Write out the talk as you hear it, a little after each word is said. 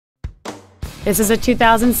This is a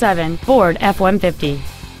 2007 Ford F-150.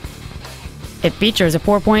 It features a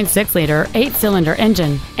 4.6-liter 8-cylinder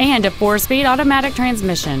engine and a 4-speed automatic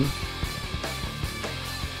transmission.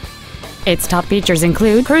 Its top features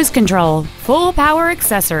include cruise control, full power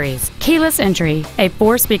accessories, keyless entry, a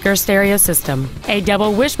 4-speaker stereo system, a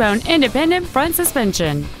double wishbone independent front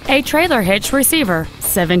suspension, a trailer hitch receiver,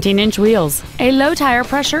 17-inch wheels, a low tire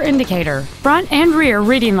pressure indicator, front and rear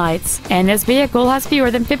reading lights, and this vehicle has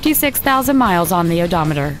fewer than 56,000 miles on the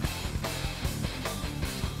odometer.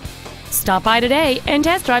 Stop by today and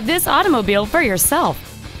test drive this automobile for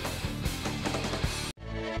yourself.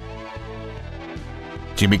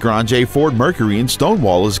 Jimmy Granger Ford Mercury in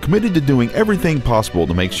Stonewall is committed to doing everything possible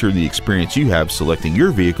to make sure the experience you have selecting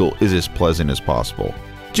your vehicle is as pleasant as possible.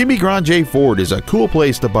 Jimmy Granger Ford is a cool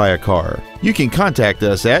place to buy a car. You can contact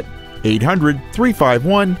us at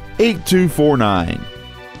 800-351-8249.